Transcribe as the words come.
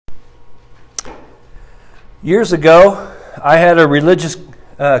Years ago, I had a religious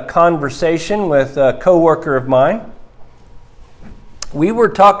conversation with a coworker of mine. We were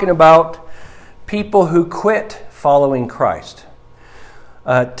talking about people who quit following Christ.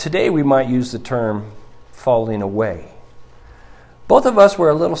 Today we might use the term falling away. Both of us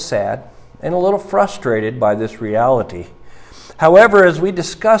were a little sad and a little frustrated by this reality. However, as we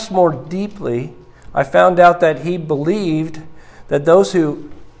discussed more deeply, I found out that he believed that those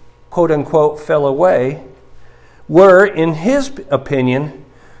who, quote unquote, fell away were, in his opinion,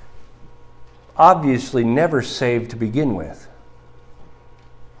 obviously never saved to begin with.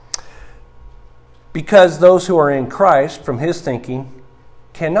 Because those who are in Christ, from his thinking,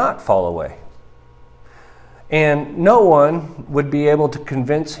 cannot fall away. And no one would be able to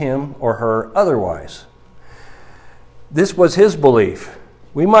convince him or her otherwise. This was his belief.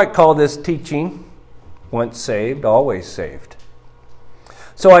 We might call this teaching, once saved, always saved.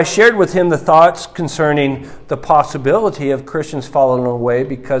 So I shared with him the thoughts concerning the possibility of Christians falling away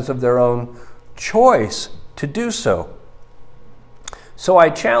because of their own choice to do so. So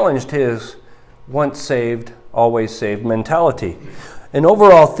I challenged his once saved, always saved mentality. An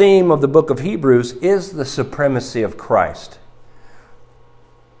overall theme of the book of Hebrews is the supremacy of Christ.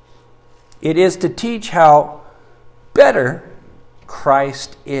 It is to teach how better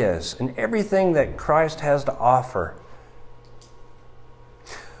Christ is and everything that Christ has to offer.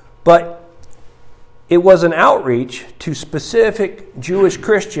 But it was an outreach to specific Jewish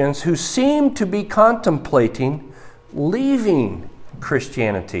Christians who seemed to be contemplating leaving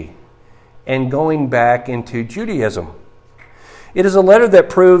Christianity and going back into Judaism. It is a letter that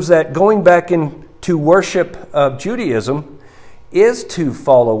proves that going back into worship of Judaism is to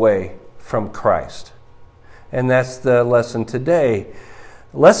fall away from Christ. And that's the lesson today.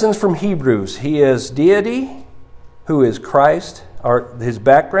 Lessons from Hebrews. He is deity, who is Christ, or his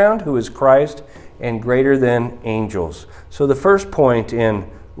background, who is Christ, and greater than angels. So the first point in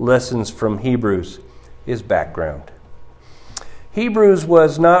lessons from Hebrews is background. Hebrews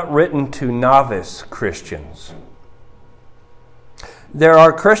was not written to novice Christians. There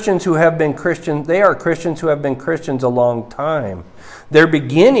are Christians who have been Christians. They are Christians who have been Christians a long time. Their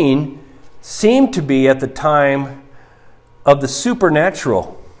beginning seemed to be at the time of the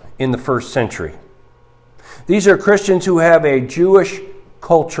supernatural in the first century. These are Christians who have a Jewish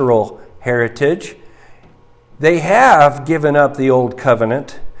cultural heritage. They have given up the old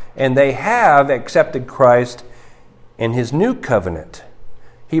covenant, and they have accepted Christ and his new covenant.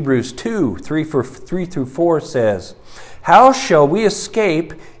 Hebrews 2, 3 through 4 says, "How shall we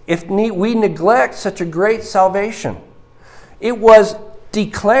escape if we neglect such a great salvation? It was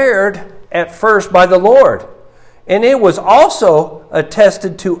declared at first by the Lord, and it was also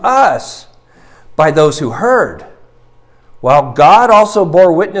attested to us by those who heard, while God also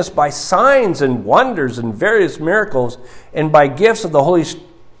bore witness by signs and wonders and various miracles and by gifts of the Holy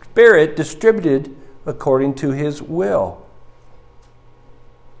Spirit distributed according to his will."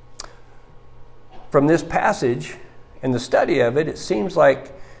 From this passage and the study of it, it seems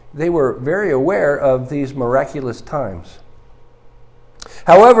like they were very aware of these miraculous times.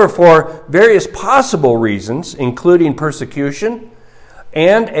 However, for various possible reasons, including persecution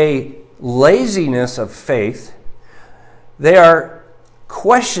and a laziness of faith, they are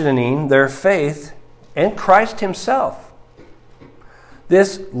questioning their faith and Christ himself.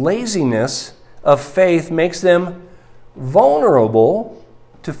 This laziness of faith makes them vulnerable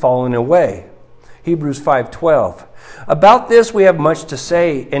to falling away. Hebrews 5:12. About this we have much to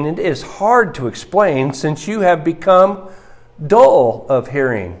say, and it is hard to explain since you have become dull of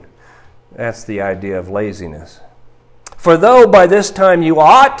hearing. That's the idea of laziness. For though by this time you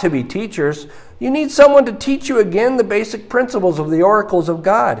ought to be teachers, you need someone to teach you again the basic principles of the oracles of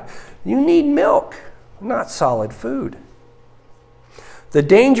God. You need milk, not solid food. The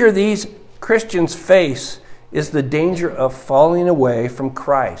danger these Christians face is the danger of falling away from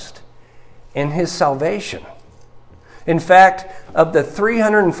Christ and his salvation. In fact, of the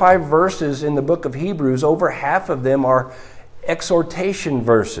 305 verses in the book of Hebrews, over half of them are exhortation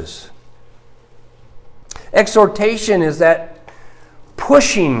verses. Exhortation is that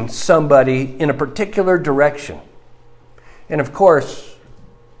pushing somebody in a particular direction. And of course,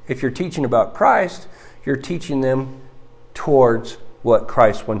 if you're teaching about Christ, you're teaching them towards what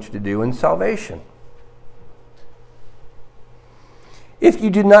Christ wants you to do in salvation. If you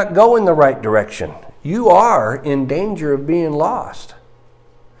do not go in the right direction, you are in danger of being lost.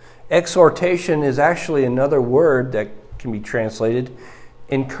 Exhortation is actually another word that can be translated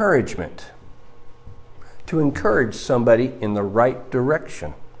encouragement. To encourage somebody in the right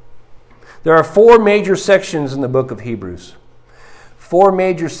direction. There are 4 major sections in the book of Hebrews. 4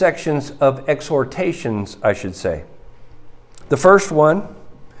 major sections of exhortations, I should say. The first one,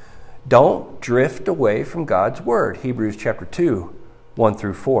 don't drift away from God's word. Hebrews chapter 2, 1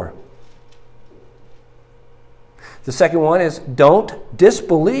 through 4. The second one is don't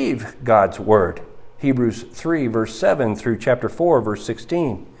disbelieve God's word. Hebrews 3, verse 7 through chapter 4, verse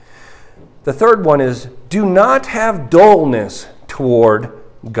 16. The third one is do not have dullness toward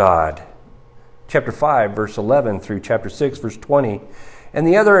God. Chapter 5, verse 11 through chapter 6, verse 20. And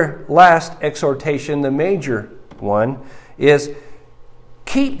the other last exhortation, the major one, is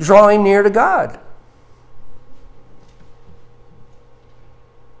keep drawing near to God.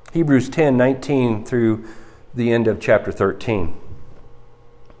 Hebrews 10, 19 through the end of chapter 13.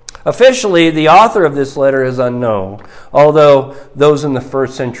 Officially, the author of this letter is unknown, although those in the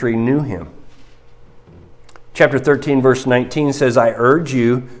first century knew him. Chapter 13, verse 19 says, I urge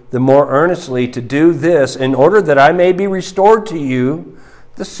you the more earnestly to do this in order that I may be restored to you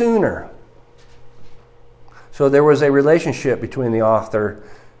the sooner. So there was a relationship between the author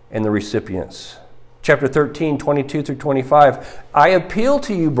and the recipients. Chapter 13, 22 through 25, I appeal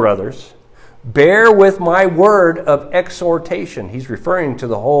to you, brothers, bear with my word of exhortation. He's referring to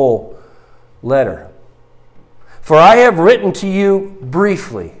the whole letter. For I have written to you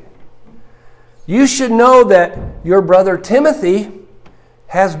briefly. You should know that your brother Timothy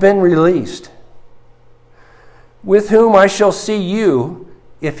has been released, with whom I shall see you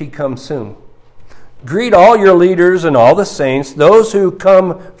if he comes soon. Greet all your leaders and all the saints. Those who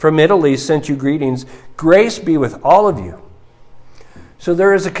come from Italy sent you greetings. Grace be with all of you. So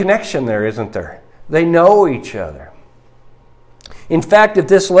there is a connection there, isn't there? They know each other. In fact, if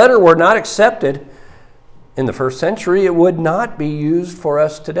this letter were not accepted in the first century, it would not be used for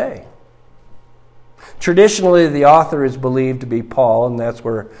us today. Traditionally, the author is believed to be Paul, and that's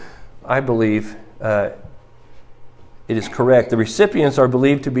where I believe it is correct. The recipients are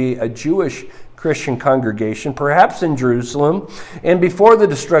believed to be a Jewish Christian congregation, perhaps in Jerusalem, and before the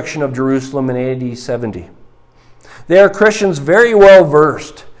destruction of Jerusalem in AD 70. They are Christians very well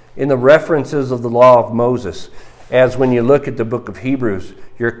versed in the references of the law of Moses, as when you look at the book of Hebrews,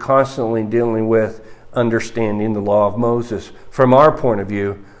 you're constantly dealing with understanding the law of Moses from our point of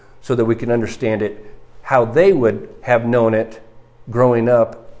view so that we can understand it how they would have known it growing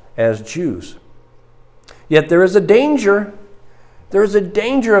up as Jews. Yet there is a danger. There is a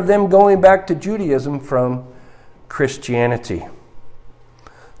danger of them going back to Judaism from Christianity.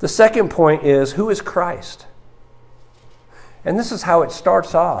 The second point is, who is Christ? And this is how it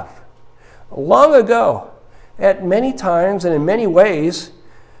starts off. Long ago, at many times and in many ways,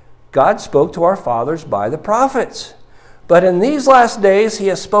 God spoke to our fathers by the prophets. But in these last days, he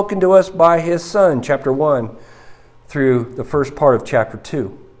has spoken to us by his Son, chapter 1, through the first part of chapter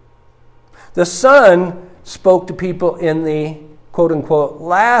 2. The Son spoke to people in the quote-unquote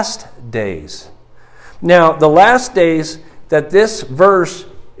last days. Now, the last days that this verse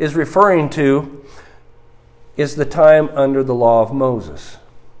is referring to is the time under the law of Moses.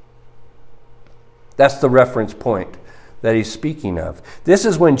 That's the reference point that he's speaking of. This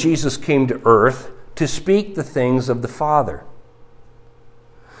is when Jesus came to earth to speak the things of the Father.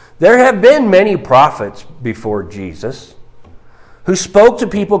 There have been many prophets before Jesus who spoke to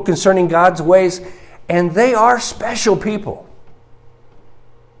people concerning God's ways, and they are special people.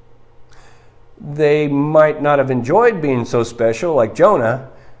 They might not have enjoyed being so special like Jonah,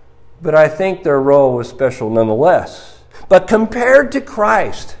 but I think their role was special nonetheless. But compared to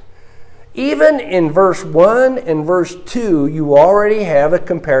Christ, even in verse 1 and verse 2, you already have a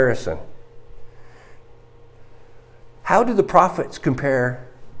comparison. How do the prophets compare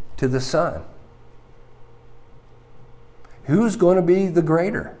to the Son? Who's going to be the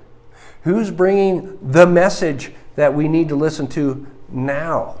greater? Who's bringing the message that we need to listen to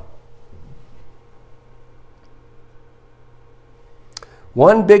now?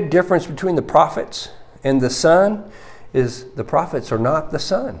 One big difference between the prophets and the Son is the prophets are not the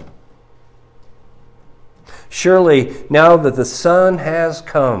Son. Surely, now that the Son has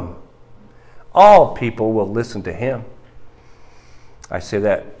come, all people will listen to him. I say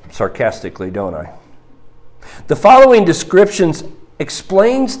that sarcastically, don't I? The following descriptions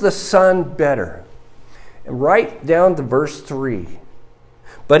explains the Son better. Right down to verse 3.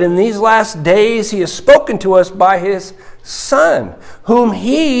 But in these last days he has spoken to us by his Son, whom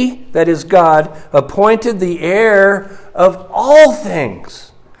he, that is God, appointed the heir of all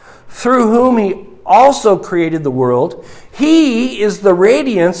things, through whom he also created the world. He is the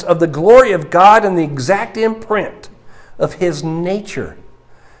radiance of the glory of God and the exact imprint of his nature.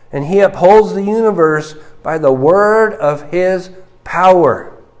 And he upholds the universe by the word of his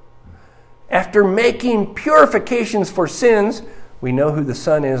power. After making purifications for sins, We know who the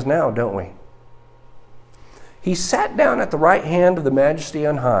Son is now, don't we? He sat down at the right hand of the Majesty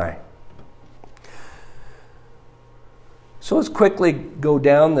on high. So let's quickly go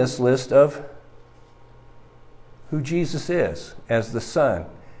down this list of who Jesus is as the Son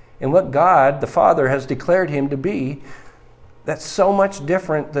and what God, the Father, has declared him to be. That's so much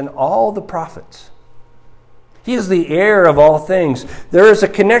different than all the prophets. He is the heir of all things. There is a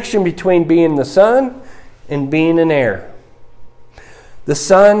connection between being the Son and being an heir. The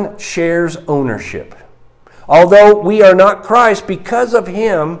Son shares ownership. Although we are not Christ, because of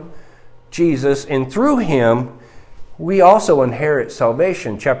him, Jesus, and through him, we also inherit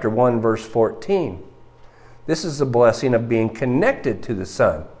salvation. Chapter 1, verse 14. This is the blessing of being connected to the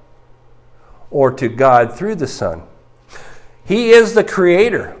Son, or to God through the Son. He is the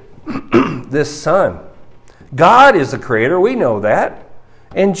Creator, this Son. God is the Creator, we know that.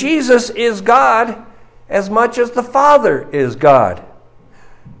 And Jesus is God as much as the Father is God.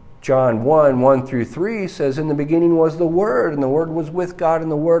 John 1, 1 through 3 says, "In the beginning was the Word, and the Word was with God,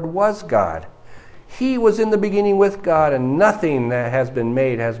 and the Word was God. He was in the beginning with God, and nothing that has been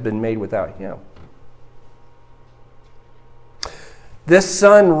made without him." This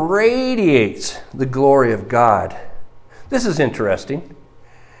Son radiates the glory of God. This is interesting.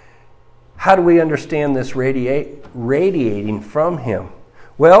 How do we understand this radiating from him?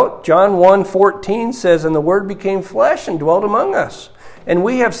 Well, John 1:14 says, "And the Word became flesh and dwelt among us. And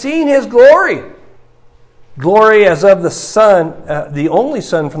we have seen his glory. Glory as of the Son, the only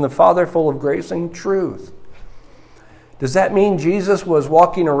Son from the Father, full of grace and truth." Does that mean Jesus was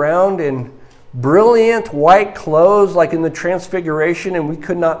walking around in brilliant white clothes like in the Transfiguration and we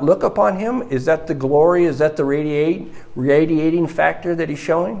could not look upon him? Is that the glory? Is that the radiating factor that he's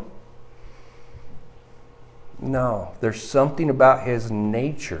showing? No. There's something about his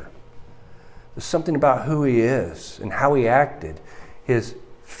nature. There's something about who he is and how he acted. His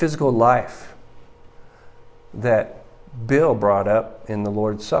physical life that Bill brought up in the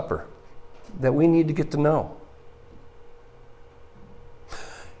Lord's Supper that we need to get to know.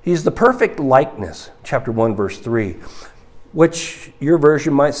 He's the perfect likeness, chapter 1, verse 3, which your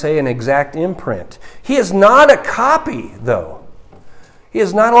version might say an exact imprint. He is not a copy, though. He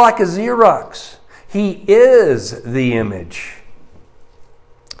is not like a Xerox. He is the image.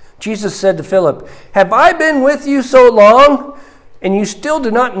 Jesus said to Philip, "Have I been with you so long, and you still do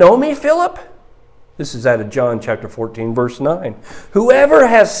not know me, Philip?" This is out of John chapter 14, verse 9. "Whoever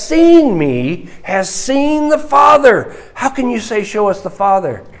has seen me has seen the Father. How can you say, 'Show us the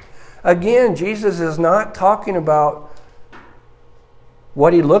Father'?" Again, Jesus is not talking about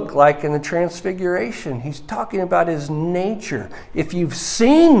what he looked like in the Transfiguration. He's talking about his nature. If you've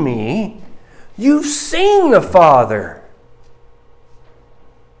seen me, you've seen the Father.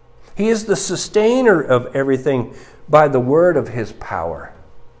 He is the sustainer of everything by the word of his power.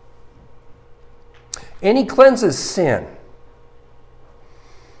 And he cleanses sin.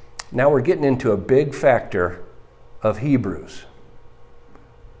 Now we're getting into a big factor of Hebrews.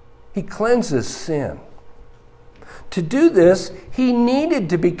 He cleanses sin. To do this, he needed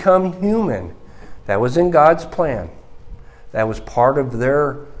to become human. That was in God's plan. That was part of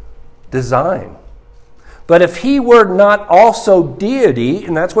their design. But if he were not also deity,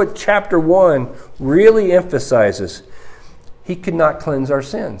 and that's what chapter 1 really emphasizes, he could not cleanse our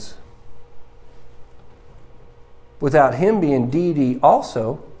sins. Without him being deity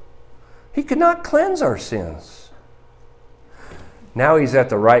also, he could not cleanse our sins. Now he's at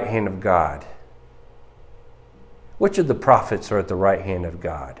the right hand of God. Which of the prophets are at the right hand of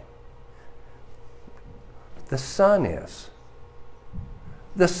God? The Son is.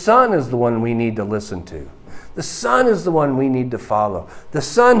 The Son is the one we need to listen to. The Son is the one we need to follow. The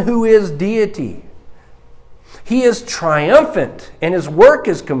Son who is deity. He is triumphant and his work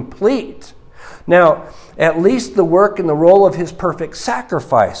is complete. Now, at least the work and the role of his perfect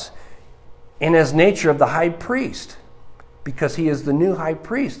sacrifice and his nature of the high priest, because he is the new high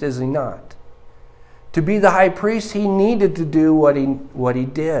priest, is he not? To be the high priest, he needed to do what he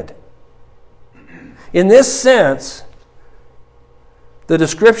did. In this sense, the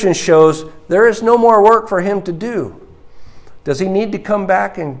description shows there is no more work for him to do. Does he need to come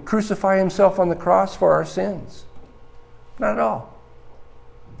back and crucify himself on the cross for our sins? Not at all.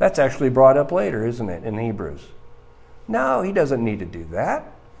 That's actually brought up later, isn't it, in Hebrews? No, he doesn't need to do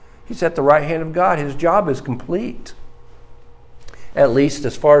that. He's at the right hand of God. His job is complete. At least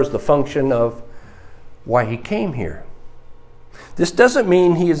as far as the function of why he came here. This doesn't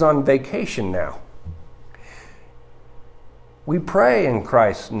mean he is on vacation now. We pray in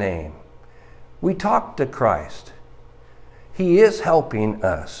Christ's name. We talk to Christ. He is helping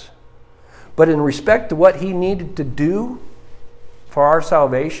us. But in respect to what he needed to do, for our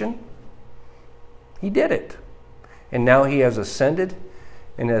salvation, he did it. And now he has ascended.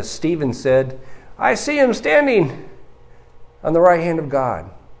 And as Stephen said, I see him standing on the right hand of God.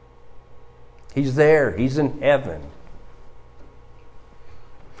 He's there. He's in heaven.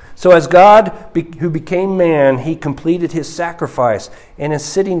 So as God who became man, he completed his sacrifice and is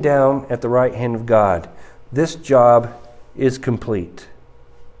sitting down at the right hand of God. This job is complete.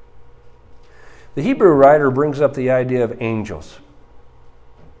 The Hebrew writer brings up the idea of angels.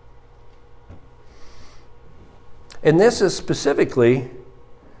 And this is specifically,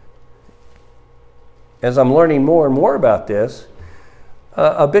 as I'm learning more and more about this,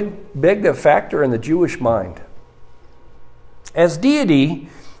 a big factor in the Jewish mind. As deity,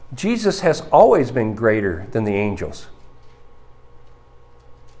 Jesus has always been greater than the angels.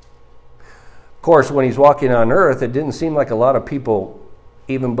 Of course, when he's walking on earth, it didn't seem like a lot of people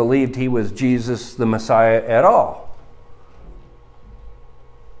even believed he was Jesus the Messiah at all.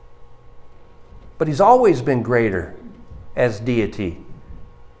 But he's always been greater as deity.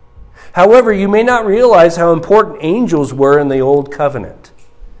 However, you may not realize how important angels were in the Old Covenant.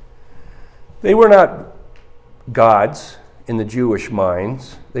 They were not gods in the Jewish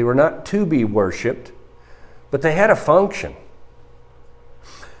minds. They were not to be worshipped, but they had a function.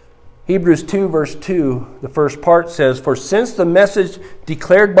 Hebrews 2 verse 2, the first part says, for since the message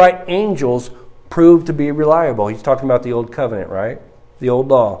declared by angels proved to be reliable. He's talking about the Old Covenant, right? The old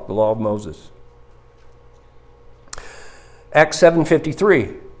law, the law of Moses. Acts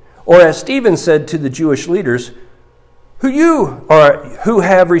 7:53, or as Stephen said to the Jewish leaders, who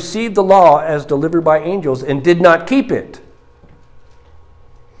have received the law as delivered by angels and did not keep it.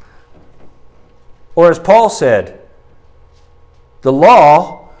 Or as Paul said, the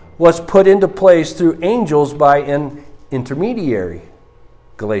law was put into place through angels by an intermediary.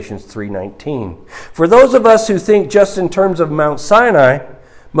 Galatians 3:19. For those of us who think just in terms of Mount Sinai,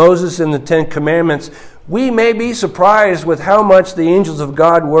 Moses and the Ten Commandments, we may be surprised with how much the angels of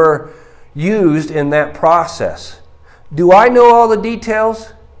God were used in that process. Do I know all the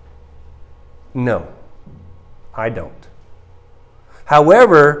details? No, I don't.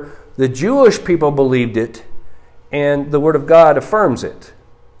 However, the Jewish people believed it, and the Word of God affirms it.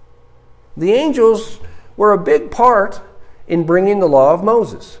 The angels were a big part in bringing the law of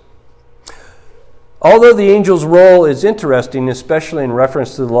Moses. Although the angels' role is interesting, especially in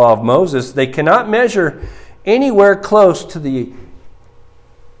reference to the law of Moses, they cannot measure anywhere close to the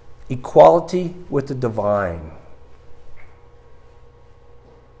equality with the divine.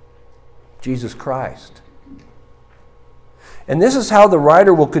 Jesus Christ. And this is how the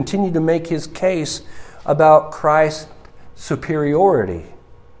writer will continue to make his case about Christ's superiority.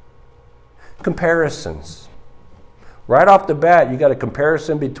 Comparisons. Right off the bat, you got a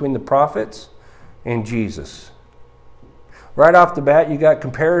comparison between the prophets and Jesus. Right off the bat, you got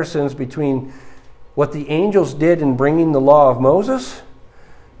comparisons between what the angels did in bringing the law of Moses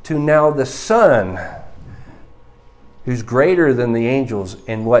to now the Son, who's greater than the angels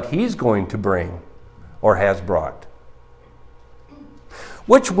in what he's going to bring or has brought.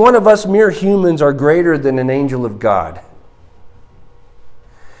 Which one of us mere humans are greater than an angel of God?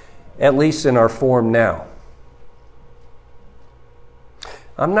 At least in our form now.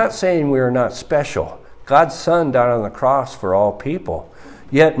 I'm not saying we are not special. God's Son died on the cross for all people.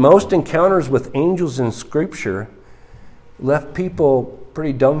 Yet most encounters with angels in Scripture left people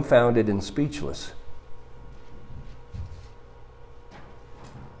pretty dumbfounded and speechless.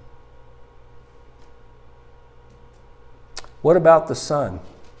 What about the Son?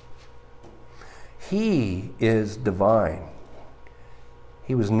 He is divine.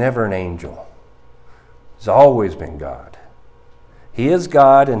 He was never an angel. He's always been God. He is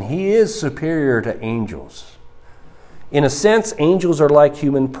God, and he is superior to angels. In a sense, angels are like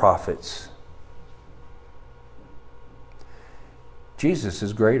human prophets. Jesus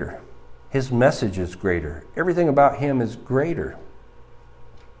is greater. His message is greater. Everything about him is greater.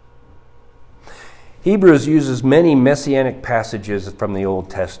 Hebrews uses many messianic passages from the Old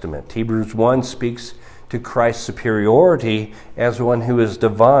Testament. Hebrews 1 speaks to Christ's superiority as one who is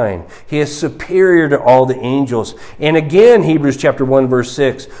divine. He is superior to all the angels. And again, Hebrews chapter 1, verse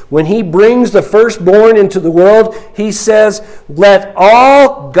 6, when he brings the firstborn into the world, he says, let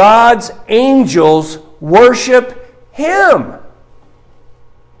all God's angels worship him.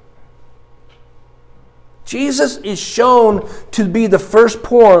 Jesus is shown to be the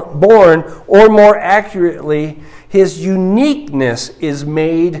firstborn, or more accurately, his uniqueness is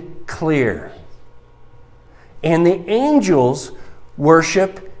made clear. And the angels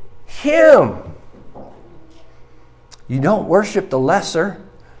worship him. You don't worship the lesser,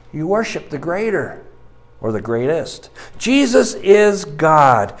 you worship the greater. or the greatest. Jesus is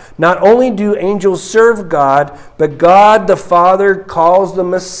God. Not only do angels serve God, but God the Father calls the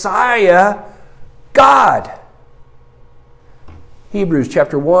Messiah God. Hebrews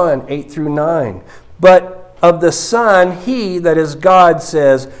chapter 1, 8 through 9. But of the Son, he, that is God,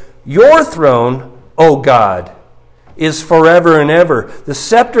 says, your throne, O God, is forever and ever. The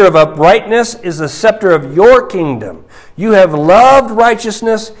scepter of uprightness is the scepter of your kingdom. You have loved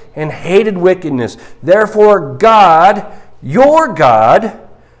righteousness and hated wickedness. Therefore God, your God,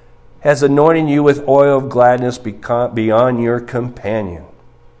 has anointed you with oil of gladness beyond your companion.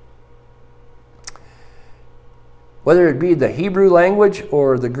 Whether it be the Hebrew language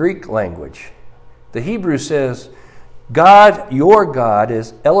or the Greek language, the Hebrew says, God, your God,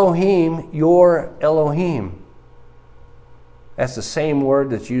 is Elohim, your Elohim. That's the same word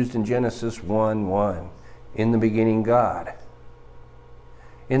that's used in Genesis 1:1. In the beginning, God.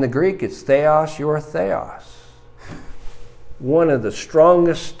 In the Greek, it's Theos, your Theos. One of the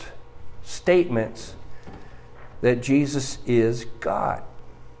strongest statements that Jesus is God.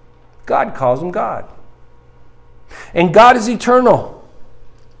 God calls him God. And God is eternal.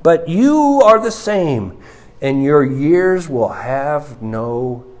 But you are the same, and your years will have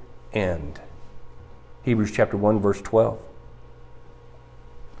no end. Hebrews chapter 1, verse 12.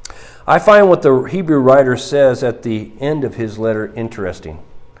 I find what the Hebrew writer says at the end of his letter interesting.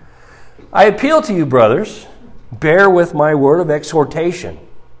 I appeal to you, brothers, bear with my word of exhortation,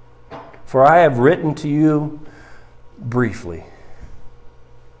 for I have written to you briefly.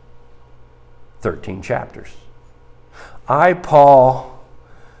 13 chapters. I, Paul,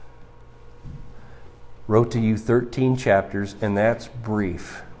 wrote to you 13 chapters, and that's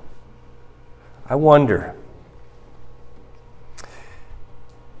brief. I wonder,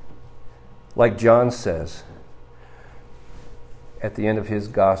 like John says at the end of his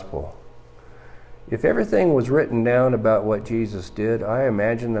gospel, if everything was written down about what Jesus did, I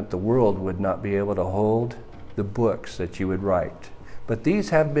imagine that the world would not be able to hold the books that you would write. But these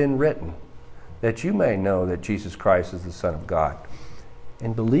have been written, that you may know that Jesus Christ is the Son of God,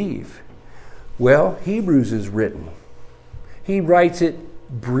 and believe. Well, Hebrews is written. He writes it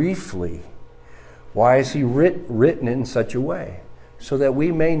briefly. Why is he written in such a way? So that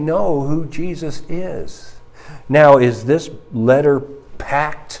we may know who Jesus is. Now, is this letter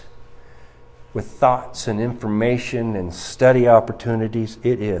packed with thoughts and information and study opportunities?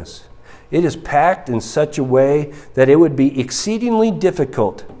 It is. It is packed in such a way that it would be exceedingly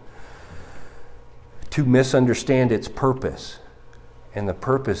difficult to misunderstand its purpose. And the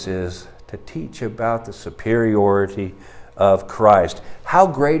purpose is to teach about the superiority of Christ. How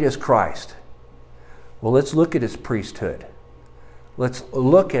great is Christ? Well, let's look at his priesthood. Let's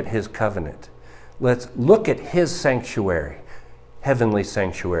look at his covenant. Let's look at his sanctuary, heavenly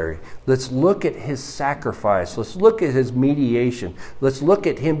sanctuary. Let's look at his sacrifice. Let's look at his mediation. Let's look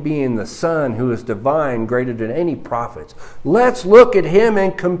at him being the Son who is divine, greater than any prophets. Let's look at him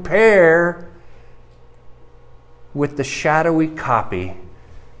and compare with the shadowy copy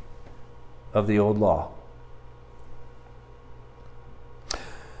of the old law.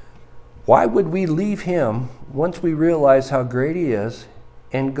 Why would we leave him once we realize how great he is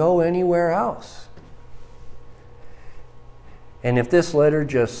and go anywhere else? And if this letter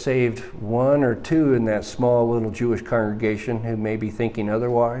just saved one or two in that small little Jewish congregation who may be thinking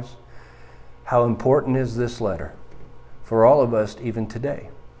otherwise, how important is this letter for all of us even today?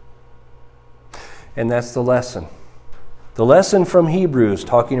 And that's the lesson. The lesson from Hebrews,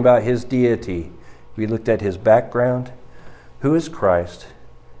 talking about his deity. We looked at his background, who is Christ,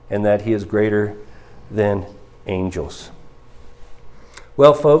 and that he is greater than angels.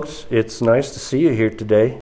 Well, folks, it's nice to see you here today.